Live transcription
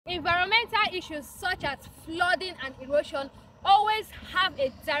Environmental issues such as flooding and erosion always have a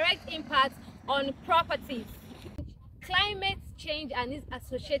direct impact on properties. Climate change and its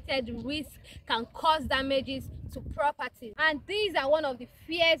associated risks can cause damages to properties, and these are one of the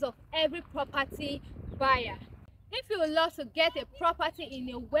fears of every property buyer. If you would love to get a property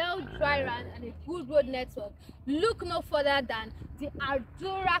in a well-dry land and a good road network, look no further than the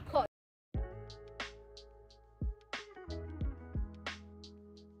Adura Court.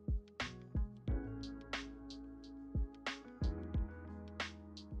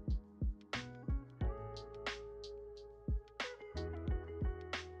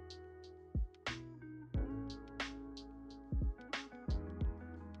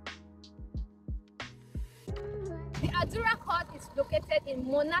 The Adura Court is located in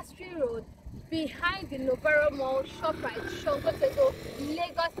Monastery Road behind the Novare Mall, Shoprite, Sangotedo,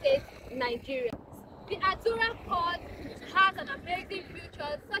 Lagos State, Nigeria. The Adura Court has an amazing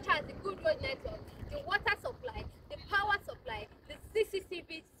features such as the good road network, the water supply, the power supply, the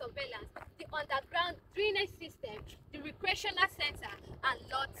CCTV surveillance, the underground drainage system, the recreational center, and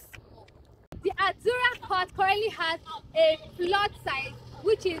lots more. The Adura Court currently has a plot size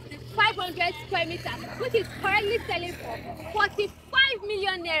which is the 500 square meters, which is currently selling for 45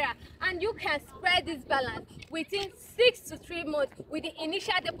 million naira, and you can spread this balance within 6 to 3 months with the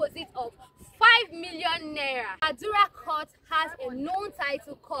initial deposit of 5 million naira. Adura Court has a known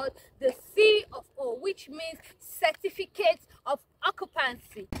title called the C of O, which means Certificate of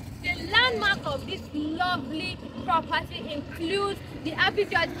Occupancy. The landmark of this lovely property includes the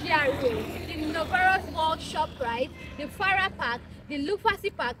Abijo GRA, the Novare Mall Shoprite, the Farah Park, the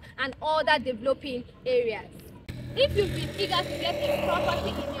Lucasi Park, and other developing areas. If you've been eager to get a property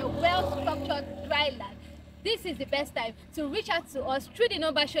in a well-structured dry land, this is the best time to reach out to us through the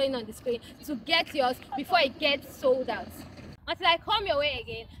number showing on the screen to get yours before it gets sold out. Until I come your way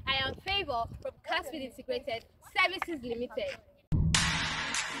again, I am Favor from Kazfield Integrated Services Limited.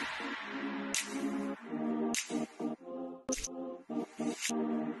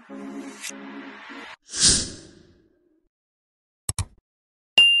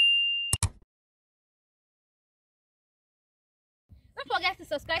 Don't forget to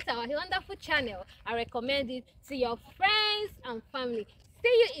subscribe to our wonderful channel and recommend it to your friends and family.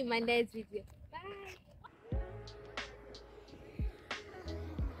 See you in my next video. Bye.